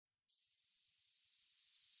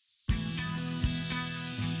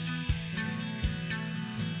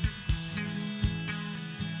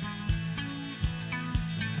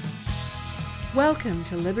Welcome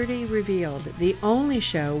to Liberty Revealed, the only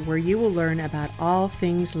show where you will learn about all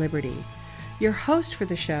things liberty. Your host for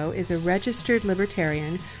the show is a registered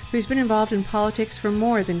libertarian who's been involved in politics for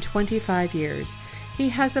more than 25 years. He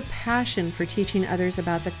has a passion for teaching others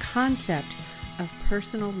about the concept of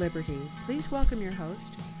personal liberty. Please welcome your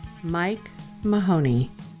host, Mike Mahoney.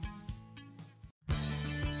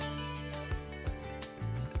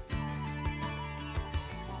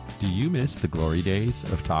 Do you miss the glory days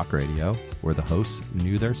of talk radio, where the hosts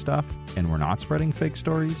knew their stuff and were not spreading fake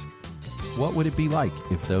stories? What would it be like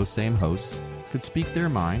if those same hosts could speak their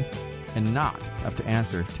mind and not have to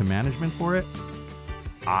answer to management for it?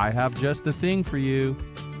 I have just the thing for you.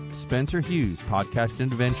 Spencer Hughes Podcast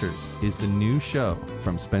Adventures is the new show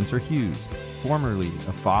from Spencer Hughes, formerly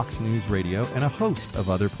of Fox News Radio and a host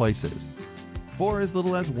of other places. For as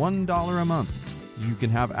little as $1 a month, you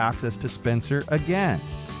can have access to Spencer again.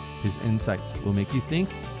 His insights will make you think,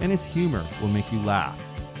 and his humor will make you laugh.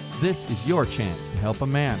 This is your chance to help a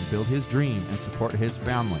man build his dream and support his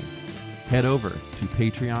family. Head over to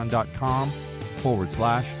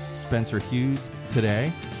patreon.com/Spencer Hughes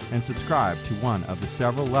today and subscribe to one of the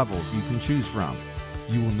several levels you can choose from.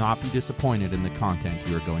 You will not be disappointed in the content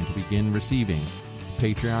you are going to begin receiving.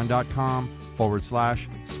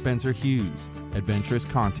 Patreon.com/Spencer Hughes. Adventurous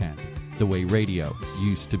content, the way radio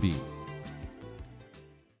used to be.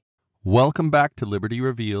 Welcome back to Liberty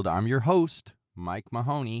Revealed. I'm your host, Mike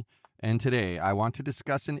Mahoney, and today I want to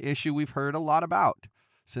discuss an issue we've heard a lot about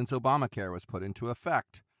since Obamacare was put into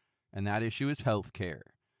effect, and that issue is health care.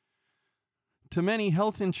 To many,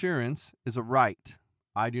 health insurance is a right.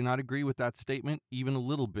 I do not agree with that statement even a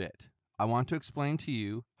little bit. I want to explain to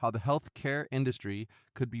you how the health care industry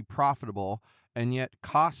could be profitable, and yet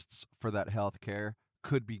costs for that health care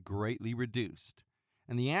could be greatly reduced.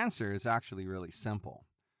 And the answer is actually really simple.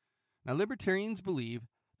 Now, libertarians believe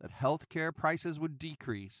that health care prices would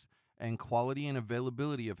decrease and quality and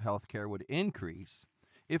availability of health care would increase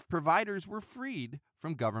if providers were freed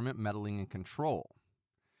from government meddling and control.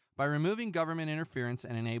 By removing government interference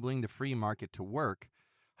and enabling the free market to work,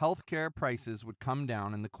 health care prices would come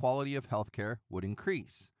down and the quality of health care would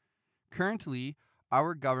increase. Currently,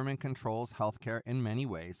 our government controls health care in many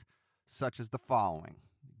ways, such as the following.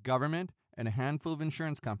 Government and a handful of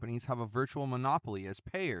insurance companies have a virtual monopoly as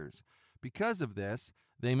payers. Because of this,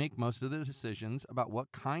 they make most of the decisions about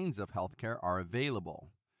what kinds of healthcare are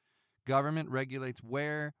available. Government regulates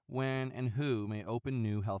where, when, and who may open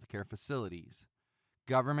new healthcare facilities.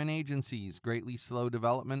 Government agencies greatly slow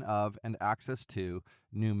development of and access to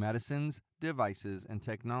new medicines, devices, and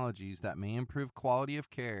technologies that may improve quality of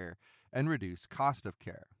care and reduce cost of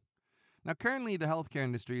care. Now, currently, the healthcare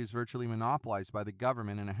industry is virtually monopolized by the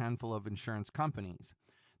government and a handful of insurance companies.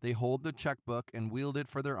 They hold the checkbook and wield it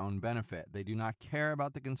for their own benefit. They do not care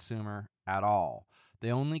about the consumer at all.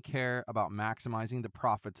 They only care about maximizing the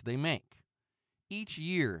profits they make. Each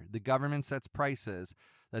year, the government sets prices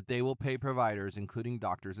that they will pay providers, including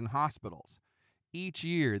doctors and hospitals. Each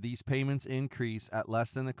year, these payments increase at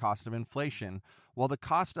less than the cost of inflation, while the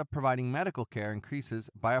cost of providing medical care increases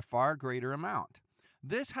by a far greater amount.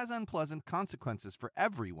 This has unpleasant consequences for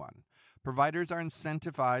everyone. Providers are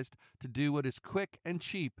incentivized to do what is quick and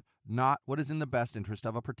cheap, not what is in the best interest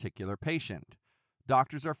of a particular patient.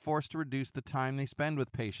 Doctors are forced to reduce the time they spend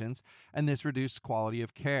with patients, and this reduces quality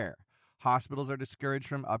of care. Hospitals are discouraged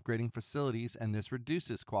from upgrading facilities, and this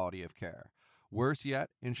reduces quality of care. Worse yet,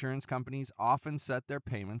 insurance companies often set their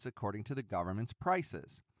payments according to the government's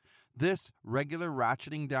prices. This regular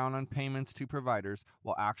ratcheting down on payments to providers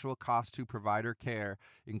while actual cost to provider care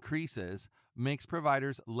increases makes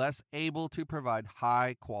providers less able to provide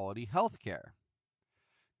high-quality health care.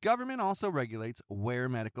 Government also regulates where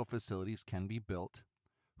medical facilities can be built,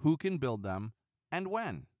 who can build them, and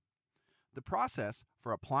when. The process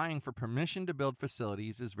for applying for permission to build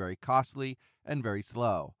facilities is very costly and very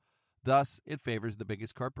slow. Thus, it favors the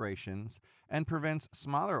biggest corporations and prevents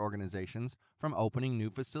smaller organizations from opening new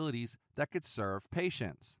facilities that could serve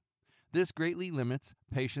patients. This greatly limits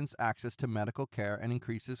patients' access to medical care and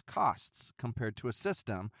increases costs compared to a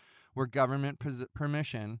system where government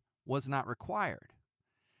permission was not required.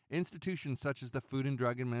 Institutions such as the Food and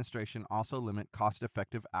Drug Administration also limit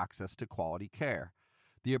cost-effective access to quality care.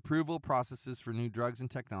 The approval processes for new drugs and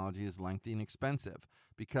technology is lengthy and expensive.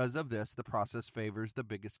 Because of this, the process favors the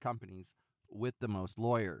biggest companies with the most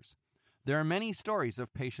lawyers. There are many stories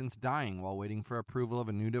of patients dying while waiting for approval of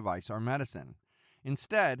a new device or medicine.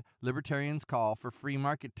 Instead, libertarians call for free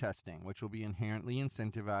market testing, which will be inherently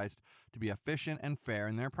incentivized to be efficient and fair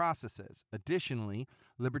in their processes. Additionally,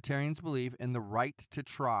 libertarians believe in the right to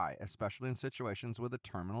try, especially in situations with a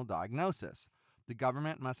terminal diagnosis. The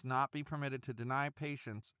government must not be permitted to deny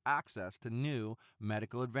patients access to new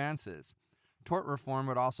medical advances. Tort reform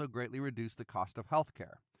would also greatly reduce the cost of health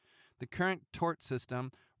care. The current tort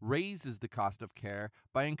system raises the cost of care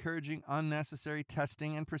by encouraging unnecessary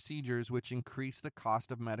testing and procedures which increase the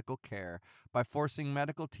cost of medical care by forcing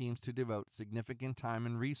medical teams to devote significant time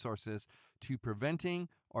and resources to preventing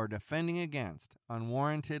or defending against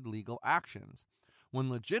unwarranted legal actions. When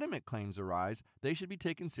legitimate claims arise, they should be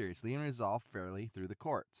taken seriously and resolved fairly through the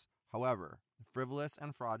courts. However, frivolous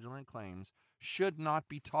and fraudulent claims should not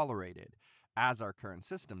be tolerated, as our current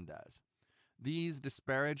system does. These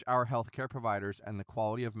disparage our healthcare providers and the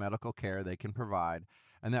quality of medical care they can provide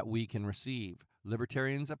and that we can receive.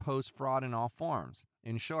 Libertarians oppose fraud in all forms.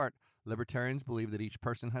 In short, libertarians believe that each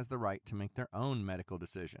person has the right to make their own medical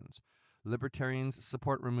decisions. Libertarians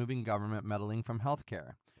support removing government meddling from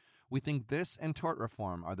healthcare. We think this and tort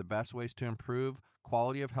reform are the best ways to improve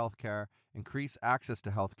quality of healthcare, increase access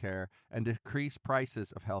to healthcare, and decrease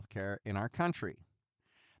prices of healthcare in our country.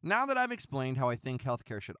 Now that I've explained how I think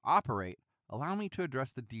healthcare should operate, allow me to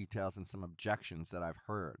address the details and some objections that I've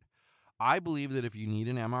heard. I believe that if you need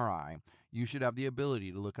an MRI, you should have the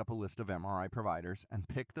ability to look up a list of MRI providers and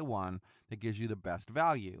pick the one that gives you the best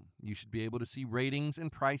value. You should be able to see ratings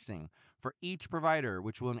and pricing for each provider,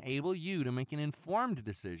 which will enable you to make an informed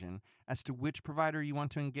decision as to which provider you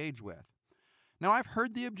want to engage with. Now, I've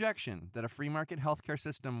heard the objection that a free market healthcare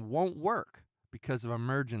system won't work because of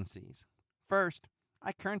emergencies. First,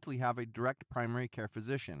 I currently have a direct primary care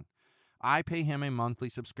physician. I pay him a monthly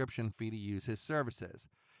subscription fee to use his services.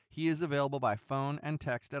 He is available by phone and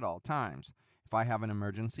text at all times. If I have an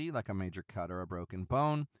emergency, like a major cut or a broken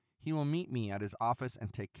bone, he will meet me at his office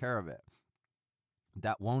and take care of it.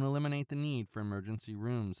 That won't eliminate the need for emergency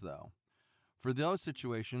rooms, though. For those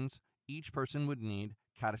situations, each person would need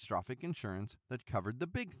catastrophic insurance that covered the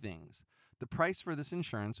big things. The price for this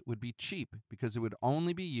insurance would be cheap because it would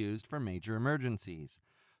only be used for major emergencies.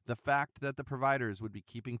 The fact that the providers would be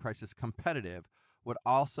keeping prices competitive would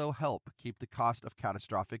also help keep the cost of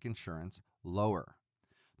catastrophic insurance lower.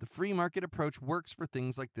 The free market approach works for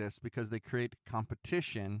things like this because they create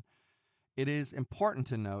competition. It is important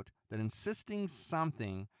to note that insisting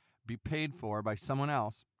something be paid for by someone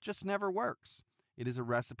else just never works. It is a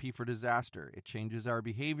recipe for disaster. It changes our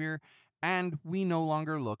behavior, and we no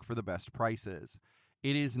longer look for the best prices.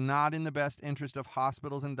 It is not in the best interest of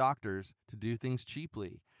hospitals and doctors to do things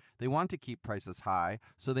cheaply. They want to keep prices high,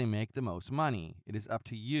 so they make the most money. It is up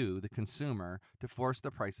to you, the consumer, to force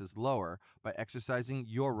the prices lower by exercising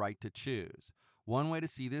your right to choose. One way to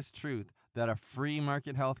see this truth that a free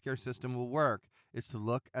market healthcare system will work is to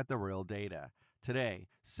look at the real data. Today,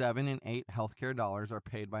 7 in 8 healthcare dollars are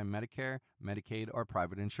paid by Medicare, Medicaid, or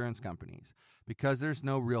private insurance companies. Because there's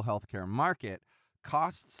no real healthcare market,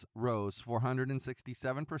 costs rose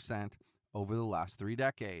 467% over the last 3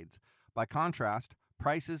 decades. By contrast,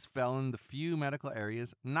 prices fell in the few medical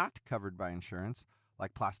areas not covered by insurance,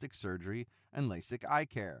 like plastic surgery and LASIK eye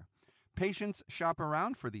care. Patients shop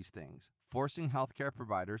around for these things, forcing healthcare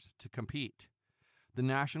providers to compete. The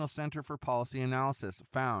National Center for Policy Analysis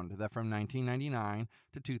found that from 1999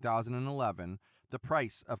 to 2011, the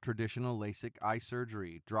price of traditional LASIK eye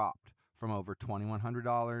surgery dropped from over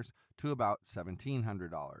 $2,100 to about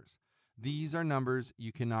 $1,700. These are numbers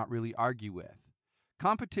you cannot really argue with.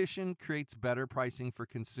 Competition creates better pricing for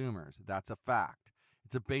consumers. That's a fact.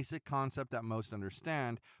 It's a basic concept that most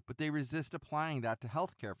understand, but they resist applying that to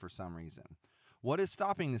healthcare for some reason. What is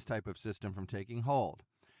stopping this type of system from taking hold?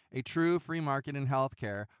 A true free market in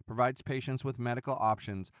healthcare provides patients with medical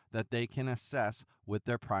options that they can assess with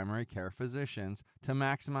their primary care physicians to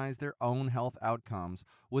maximize their own health outcomes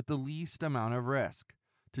with the least amount of risk.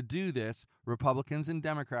 To do this, Republicans and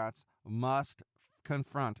Democrats must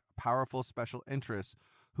confront powerful special interests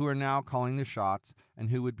who are now calling the shots and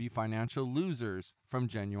who would be financial losers from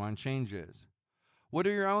genuine changes. What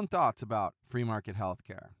are your own thoughts about free market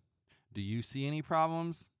healthcare? Do you see any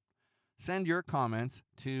problems? Send your comments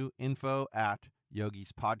to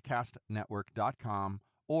info@yogispodcastnetwork.com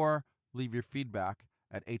or leave your feedback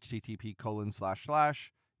at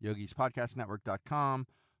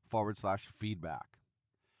http://yogispodcastnetwork.com/feedback.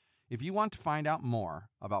 If you want to find out more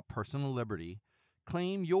about personal liberty,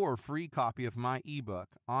 claim your free copy of my ebook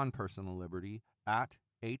on personal liberty at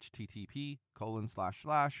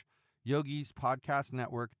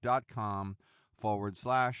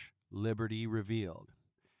http://yogispodcastnetwork.com/liberty revealed.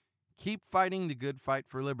 Keep fighting the good fight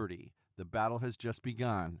for liberty. The battle has just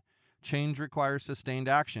begun. Change requires sustained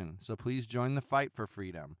action, so please join the fight for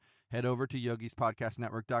freedom. Head over to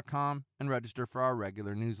yogispodcastnetwork.com and register for our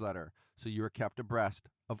regular newsletter so you are kept abreast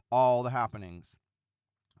of all the happenings.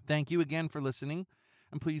 Thank you again for listening,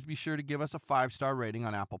 and please be sure to give us a 5-star rating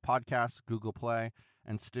on Apple Podcasts, Google Play,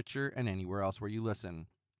 and Stitcher, and anywhere else where you listen.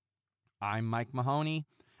 I'm Mike Mahoney,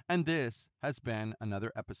 and this has been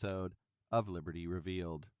another episode of Liberty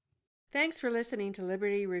Revealed. Thanks for listening to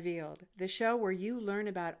Liberty Revealed, the show where you learn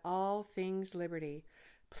about all things liberty.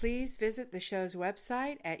 Please visit the show's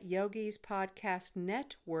website at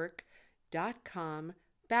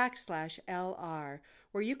yogispodcastnetwork.com/LR,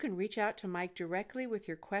 where you can reach out to Mike directly with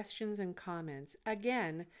your questions and comments.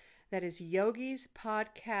 Again, that is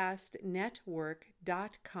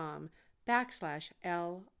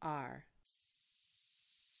yogispodcastnetwork.com/LR.